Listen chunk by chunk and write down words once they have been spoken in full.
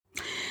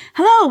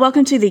Hello,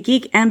 welcome to the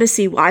Geek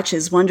Embassy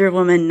Watches Wonder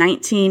Woman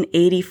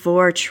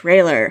 1984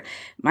 trailer.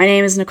 My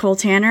name is Nicole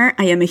Tanner.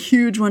 I am a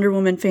huge Wonder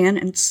Woman fan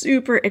and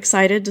super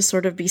excited to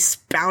sort of be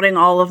spouting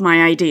all of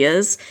my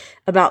ideas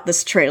about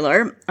this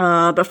trailer.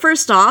 But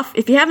first off,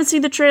 if you haven't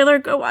seen the trailer,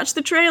 go watch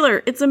the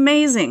trailer. It's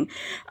amazing.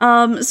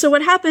 So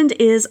what happened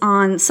is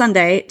on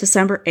Sunday,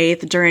 December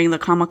 8th, during the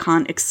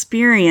Comic-Con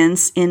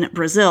experience in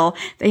Brazil,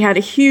 they had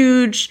a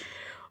huge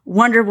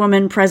Wonder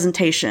Woman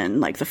presentation.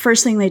 Like, the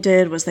first thing they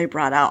did was they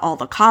brought out all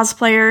the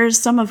cosplayers,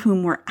 some of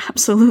whom were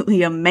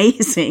absolutely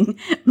amazing,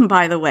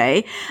 by the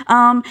way.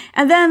 And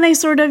then they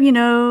sort of,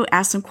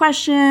 asked some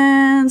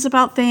questions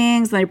about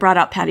things. They brought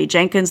out Patty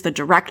Jenkins, the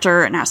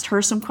director, and asked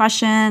her some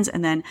questions.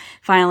 And then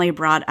finally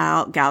brought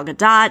out Gal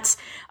Gadot,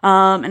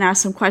 and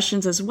asked some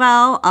questions as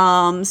well.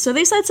 So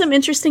they said some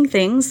interesting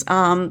things.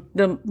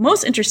 The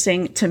most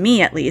interesting, to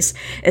me at least,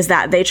 is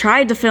that they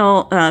tried to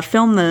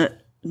film the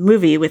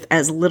movie with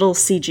as little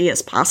CG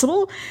as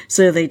possible.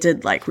 So they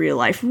did like real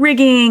life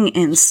rigging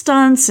and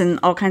stunts and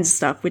all kinds of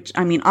stuff, which,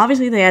 I mean,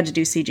 obviously they had to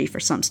do CG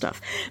for some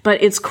stuff,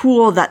 but it's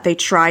cool that they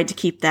tried to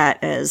keep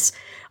that as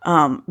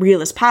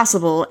real as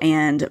possible.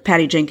 And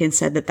Patty Jenkins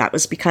said that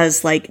was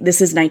because, like,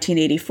 this is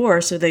 1984,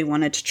 so they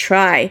wanted to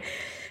try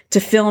to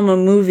film a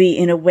movie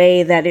in a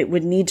way that it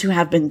would need to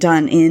have been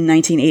done in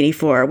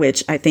 1984,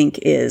 which I think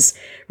is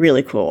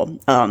really cool.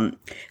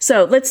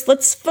 So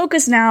let's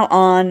focus now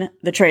on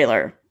the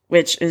trailer,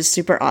 which is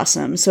super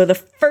awesome. So the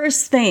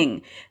first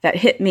thing that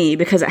hit me,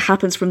 because it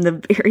happens from the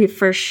very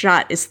first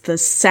shot, is the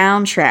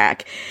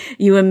soundtrack.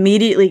 You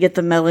immediately get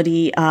the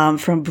melody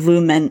from Blue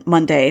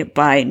Monday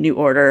by New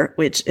Order,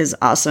 which is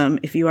awesome.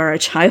 If you are a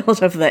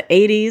child of the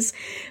 80s,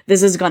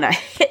 this is going to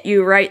hit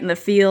you right in the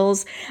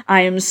feels.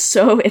 I am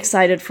so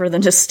excited for the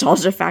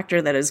nostalgia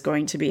factor that is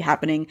going to be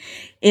happening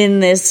in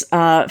this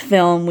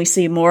film. We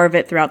see more of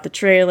it throughout the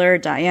trailer.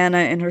 Diana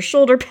and her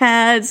shoulder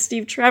pads,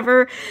 Steve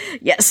Trevor.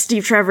 Yes,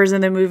 Steve Trevor's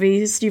in the movie.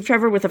 Steve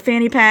Trevor with a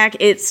fanny pack.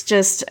 It's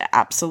just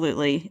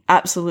absolutely,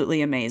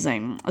 absolutely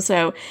amazing.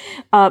 So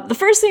the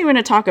first thing we're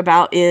going to talk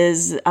about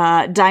is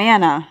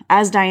Diana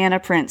as Diana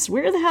Prince.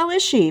 Where the hell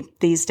is she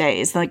these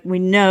days? Like, we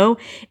know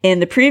in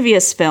the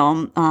previous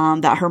film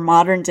that her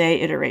modern day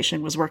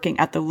iteration was working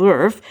at the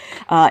Louvre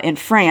in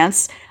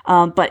France.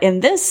 But in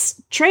this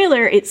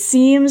trailer, it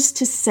seems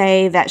to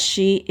say that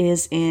she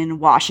is in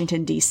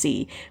Washington,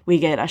 D.C. We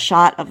get a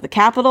shot of the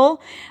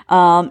Capitol,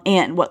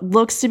 and what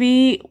looks to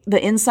be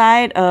the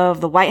inside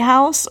of the White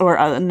House or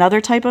another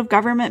type of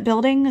government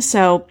building.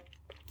 So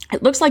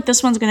it looks like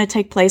this one's going to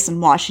take place in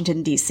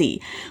Washington,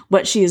 D.C.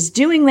 What she is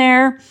doing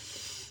there,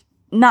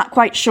 not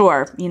quite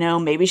sure.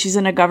 Maybe she's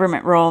in a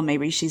government role.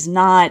 Maybe she's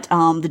not.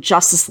 The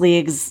Justice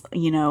League's,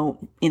 in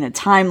a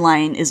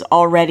timeline is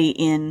already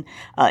in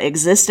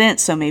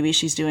existence. So maybe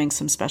she's doing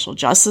some special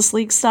Justice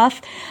League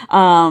stuff.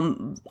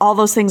 All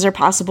those things are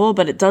possible,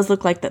 but it does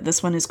look like that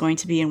this one is going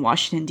to be in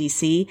Washington,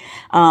 D.C.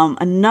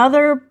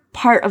 Another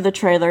part of the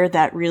trailer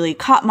that really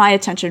caught my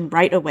attention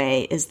right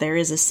away is there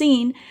is a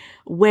scene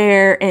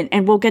where,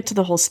 and we'll get to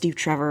the whole Steve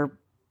Trevor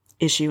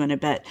issue in a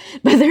bit,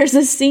 but there's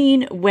a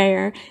scene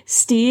where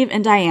Steve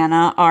and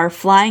Diana are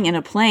flying in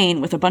a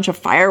plane with a bunch of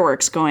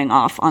fireworks going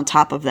off on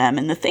top of them.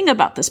 And the thing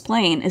about this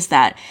plane is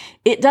that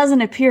it doesn't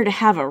appear to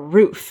have a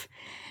roof,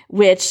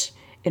 which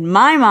in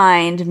my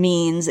mind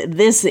means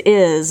this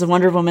is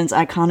Wonder Woman's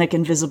iconic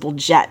invisible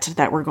jet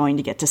that we're going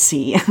to get to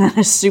see. That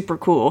is super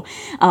cool.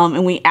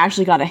 And we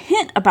actually got a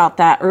hint about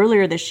that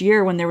earlier this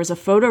year when there was a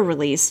photo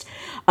released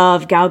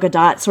of Gal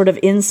Gadot sort of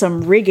in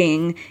some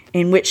rigging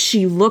in which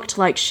she looked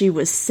like she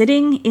was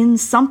sitting in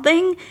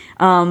something,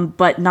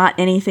 but not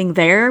anything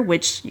there,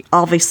 which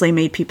obviously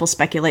made people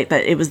speculate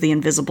that it was the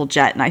invisible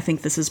jet. And I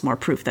think this is more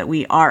proof that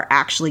we are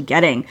actually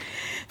getting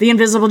the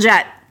invisible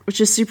jet, which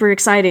is super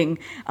exciting.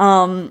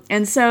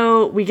 And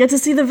so we get to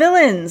see the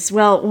villains.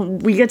 Well,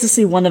 we get to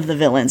see one of the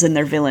villains in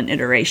their villain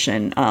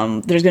iteration.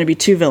 There's going to be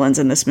two villains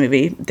in this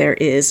movie. There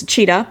is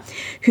Cheetah,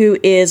 who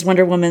is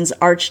Wonder Woman's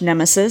arch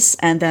nemesis.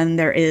 And then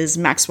there is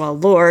Maxwell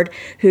Lord,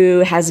 who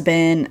has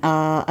been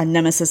a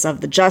nemesis of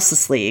the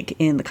Justice League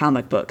in the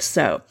comic books.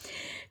 So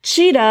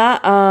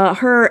Cheetah,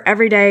 her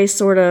everyday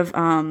sort of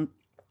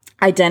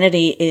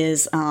identity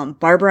is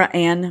Barbara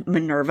Ann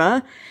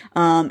Minerva,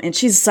 and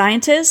she's a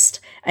scientist,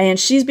 and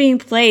she's being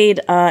played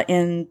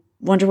in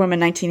Wonder Woman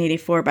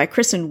 1984 by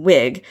Kristen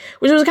Wiig,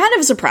 which was kind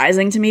of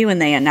surprising to me when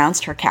they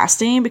announced her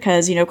casting,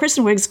 because,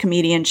 Kristen Wiig's a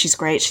comedian, she's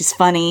great, she's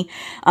funny,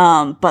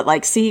 but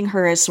like seeing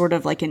her as sort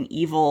of like an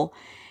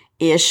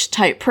evil-ish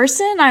type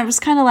person, I was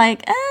kind of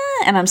like,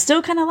 and I'm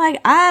still kind of like,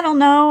 I don't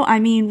know. I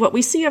mean, what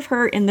we see of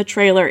her in the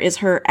trailer is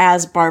her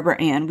as Barbara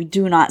Ann. We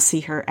do not see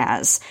her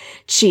as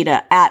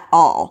Cheetah at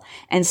all.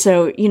 And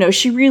so,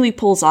 she really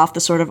pulls off the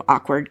sort of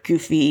awkward,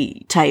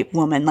 goofy type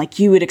woman like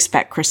you would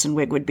expect Kristen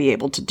Wiig would be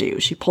able to do.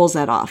 She pulls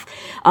that off.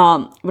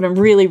 But I'm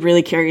really,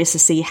 really curious to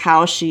see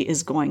how she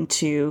is going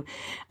to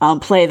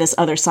play this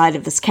other side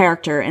of this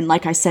character. And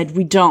like I said,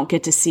 we don't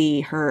get to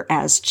see her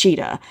as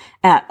Cheetah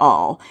at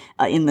all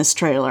in this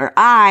trailer.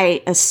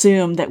 I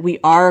assume that we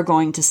are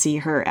going to see see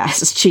her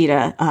as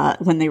Cheetah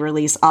when they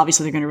release.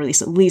 Obviously, they're going to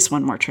release at least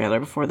one more trailer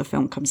before the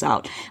film comes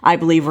out. I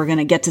believe we're going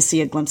to get to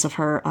see a glimpse of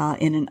her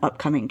in an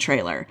upcoming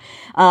trailer.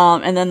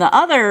 And then the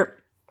other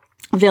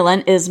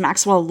villain is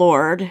Maxwell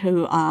Lord,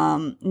 who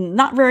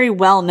not very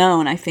well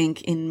known, I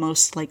think, in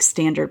most like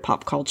standard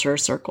pop culture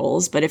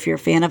circles. But if you're a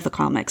fan of the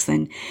comics,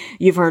 then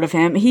you've heard of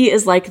him. He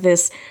is like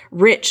this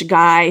rich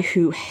guy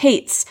who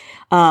hates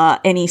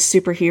any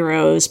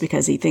superheroes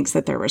because he thinks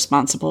that they're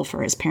responsible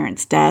for his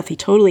parents' death. He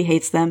totally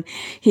hates them.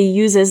 He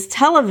uses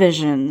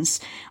televisions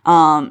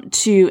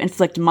to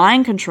inflict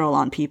mind control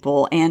on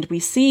people. And we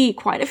see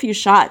quite a few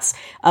shots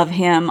of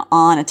him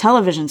on a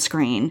television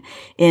screen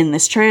in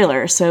this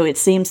trailer. So it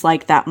seems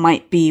like that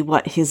might be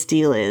what his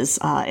deal is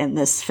in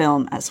this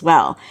film as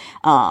well.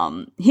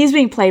 He's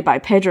being played by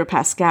Pedro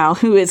Pascal,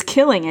 who is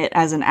killing it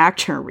as an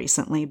actor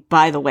recently,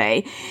 by the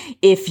way.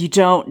 If you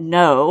don't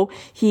know,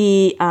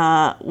 he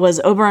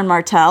was Oberyn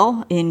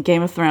Martell in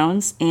Game of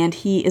Thrones, and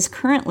he is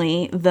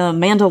currently the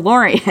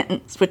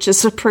Mandalorian, which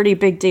is a pretty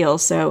big deal.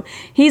 So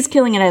he's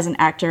killing it as an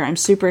actor. I'm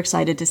super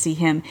excited to see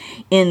him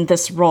in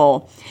this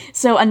role.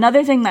 So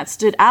another thing that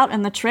stood out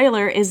in the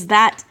trailer is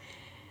that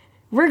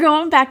we're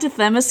going back to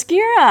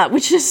Themyscira,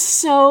 which is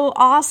so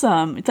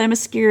awesome.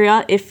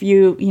 Themyscira, if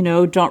you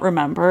don't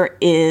remember,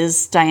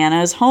 is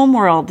Diana's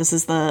homeworld. This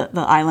is the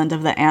island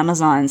of the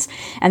Amazons.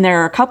 And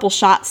there are a couple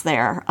shots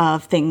there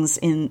of things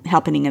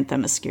happening in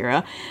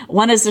Themyscira.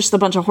 One is just a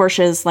bunch of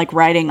horses like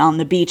riding on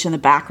the beach in the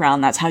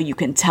background. That's how you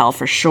can tell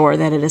for sure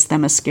that it is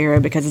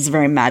Themyscira, because it's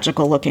very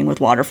magical looking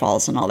with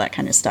waterfalls and all that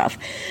kind of stuff.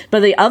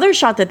 But the other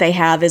shot that they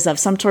have is of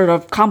some sort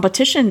of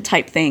competition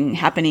type thing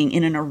happening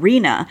in an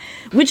arena,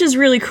 which is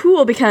really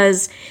cool,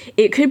 because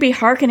it could be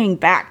hearkening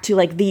back to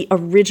like the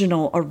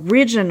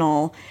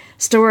original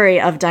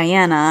story of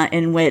Diana,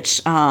 in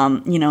which,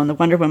 in the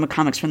Wonder Woman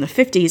comics from the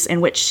 50s,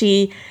 in which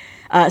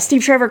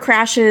Steve Trevor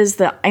crashes.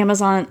 The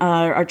Amazon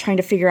are trying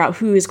to figure out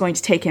who is going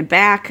to take him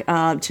back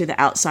to the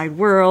outside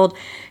world.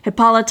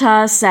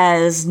 Hippolyta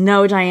says,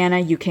 "No, Diana,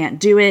 you can't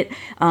do it."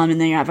 And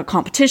then you have a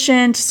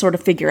competition to sort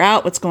of figure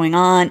out what's going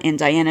on. And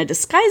Diana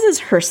disguises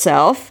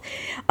herself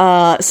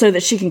so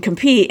that she can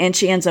compete. And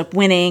she ends up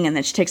winning. And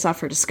then she takes off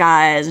her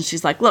disguise. And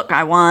she's like, "Look,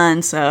 I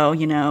won. So,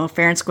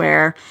 fair and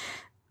square.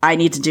 I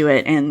need to do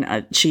it."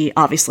 And she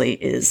obviously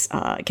is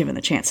given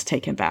the chance to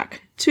take him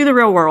back to the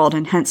real world,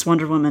 and hence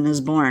Wonder Woman is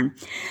born.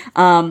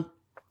 So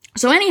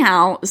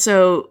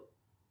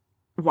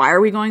why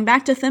are we going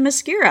back to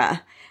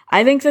Themyscira?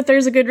 I think that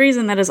there's a good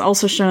reason that is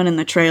also shown in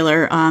the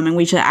trailer, and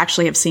we should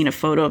actually have seen a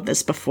photo of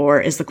this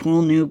before, is the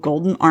cool new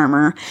golden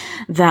armor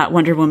that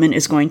Wonder Woman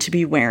is going to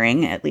be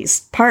wearing, at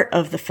least part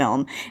of the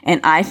film.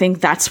 And I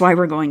think that's why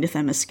we're going to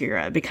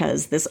Themyscira,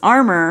 because this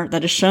armor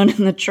that is shown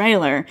in the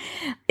trailer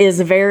is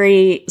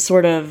very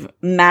sort of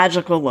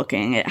magical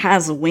looking. It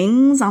has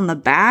wings on the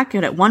back,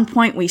 and at one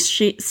point we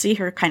see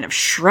her kind of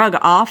shrug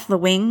off the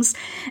wings.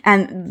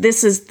 And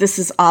this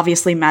is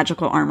obviously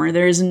magical armor.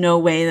 There is no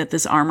way that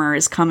this armor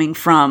is coming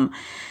from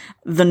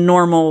the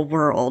normal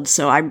world.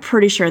 So I'm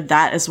pretty sure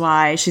that is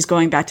why she's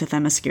going back to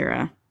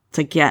Themyscira,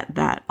 to get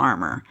that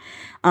armor.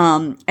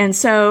 And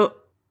so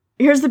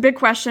here's the big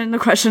question, the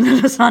question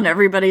that is on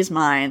everybody's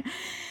mind.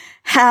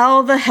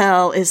 How the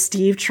hell is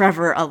Steve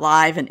Trevor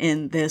alive and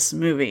in this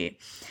movie?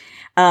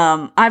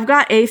 I've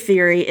got a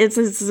theory. It's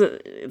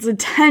a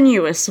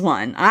tenuous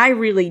one. I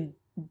really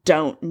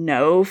don't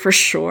know for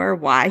sure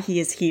why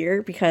he is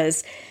here,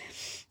 because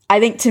I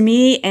think to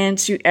me and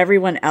to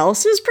everyone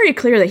else, it was pretty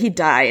clear that he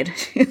died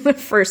in the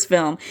first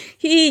film.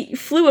 He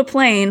flew a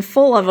plane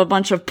full of a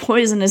bunch of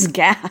poisonous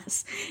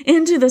gas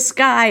into the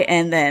sky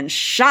and then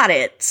shot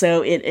it.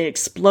 So it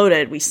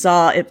exploded. We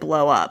saw it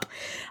blow up.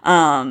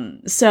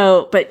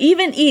 But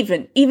even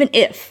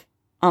if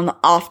on the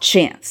off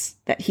chance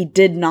that he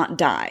did not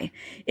die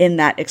in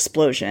that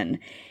explosion,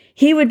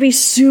 he would be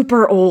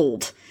super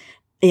old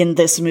in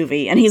this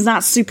movie. And he's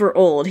not super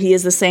old. He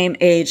is the same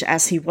age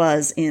as he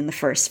was in the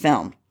first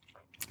film.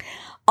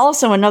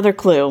 Also, another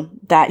clue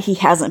that he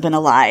hasn't been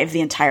alive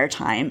the entire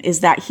time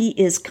is that he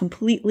is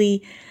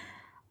completely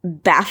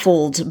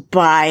baffled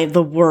by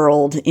the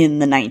world in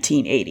the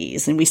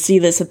 1980s. And we see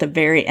this at the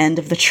very end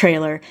of the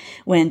trailer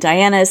when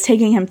Diana is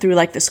taking him through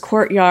like this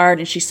courtyard,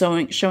 and she's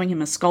showing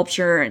him a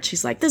sculpture, and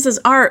she's like, "This is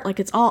art, like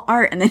it's all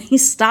art." And then he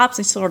stops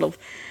and sort of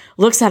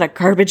looks at a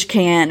garbage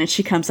can, and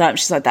she comes up and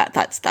she's like,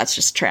 that's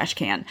just trash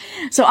can.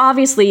 So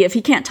obviously, if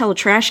he can't tell a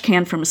trash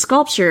can from a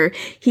sculpture,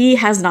 he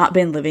has not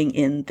been living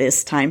in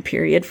this time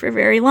period for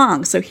very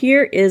long. So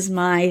here is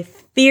my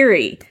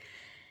theory.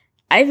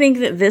 I think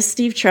that this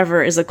Steve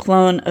Trevor is a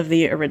clone of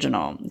the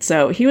original.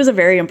 So he was a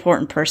very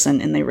important person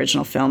in the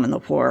original film in the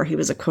war. He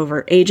was a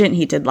covert agent.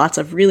 He did lots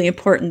of really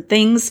important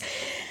things.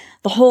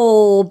 The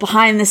whole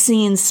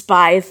behind-the-scenes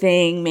spy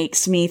thing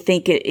makes me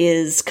think it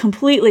is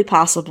completely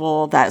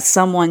possible that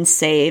someone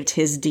saved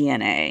his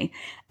DNA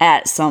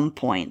at some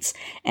point,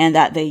 and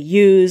that they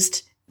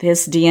used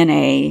this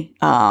DNA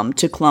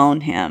to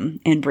clone him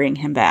and bring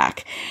him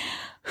back.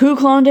 Who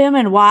cloned him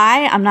and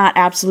why? I'm not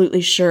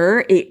absolutely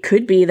sure. It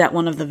could be that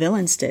one of the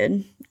villains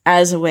did.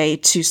 as a way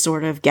to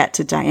sort of get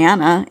to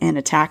Diana and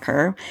attack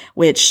her,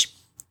 which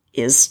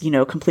is,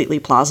 completely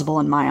plausible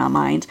in my own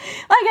mind.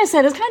 Like I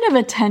said, it's kind of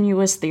a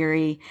tenuous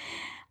theory.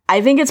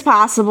 I think it's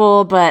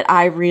possible, but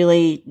I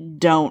really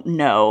don't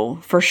know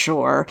for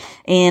sure.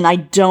 And I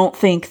don't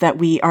think that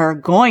we are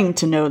going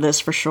to know this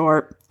for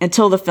sure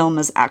until the film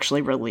is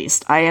actually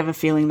released. I have a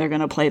feeling they're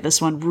going to play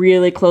this one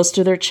really close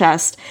to their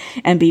chest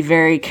and be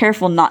very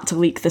careful not to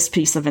leak this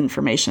piece of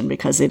information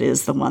because it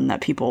is the one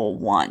that people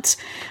want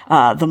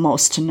the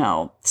most to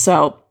know.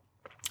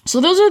 So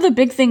those are the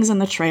big things in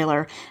the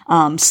trailer.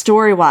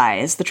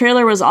 Story-wise, the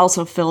trailer was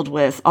also filled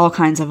with all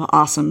kinds of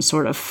awesome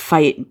sort of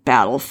fight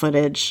battle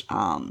footage.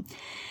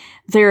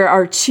 There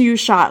are two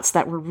shots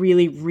that were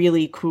really,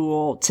 really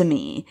cool to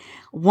me.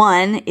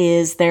 One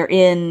is they're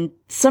in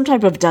some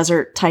type of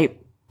desert type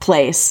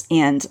place,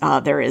 and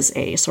there is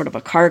a sort of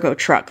a cargo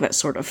truck that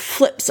sort of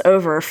flips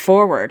over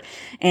forward.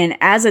 And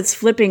as it's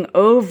flipping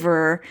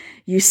over,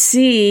 you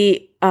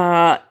see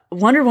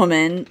Wonder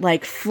Woman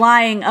like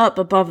flying up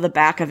above the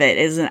back of it.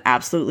 Is an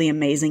absolutely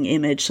amazing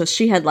image. So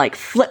she had like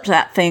flipped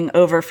that thing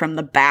over from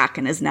the back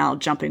and is now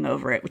jumping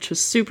over it, which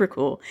was super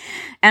cool.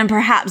 And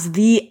perhaps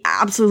the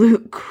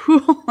absolute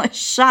coolest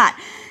shot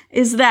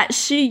is that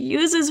she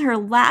uses her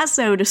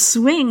lasso to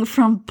swing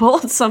from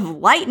bolts of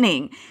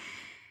lightning.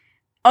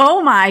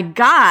 Oh my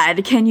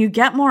God, can you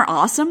get more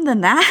awesome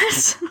than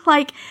that?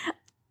 Like,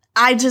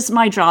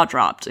 my jaw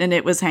dropped and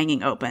it was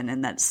hanging open,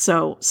 and that's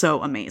so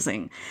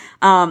amazing.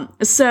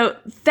 So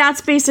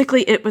that's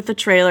basically it with the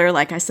trailer.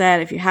 Like I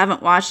said, if you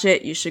haven't watched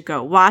it, you should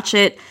go watch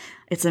it.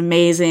 It's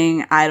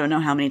amazing. I don't know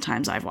how many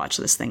times I've watched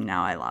this thing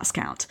now. I lost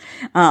count.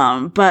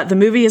 But the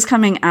movie is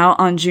coming out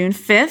on June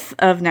 5th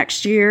of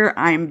next year.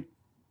 I'm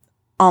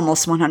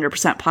almost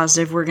 100%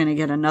 positive we're going to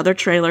get another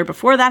trailer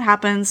before that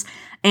happens,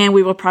 and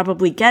we will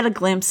probably get a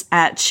glimpse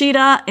at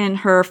Cheetah in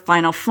her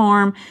final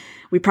form.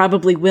 We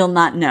probably will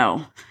not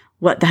know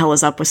what the hell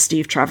is up with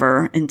Steve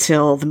Trevor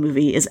until the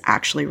movie is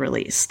actually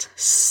released.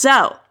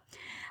 So,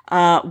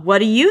 what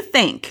do you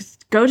think?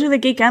 Go to the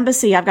Geek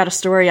Embassy. I've got a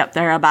story up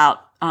there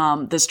about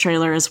this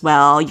trailer as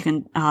well. You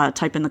can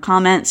type in the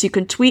comments. You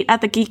can tweet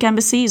at the Geek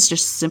Embassy. It's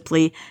just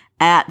simply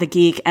at the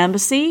Geek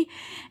Embassy,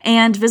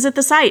 and visit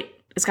the site.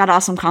 It's got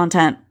awesome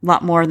content, a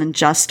lot more than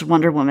just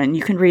Wonder Woman.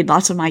 You can read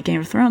lots of my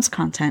Game of Thrones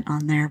content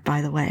on there,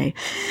 by the way.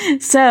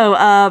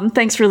 So,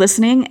 thanks for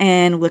listening,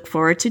 and look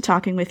forward to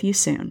talking with you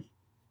soon.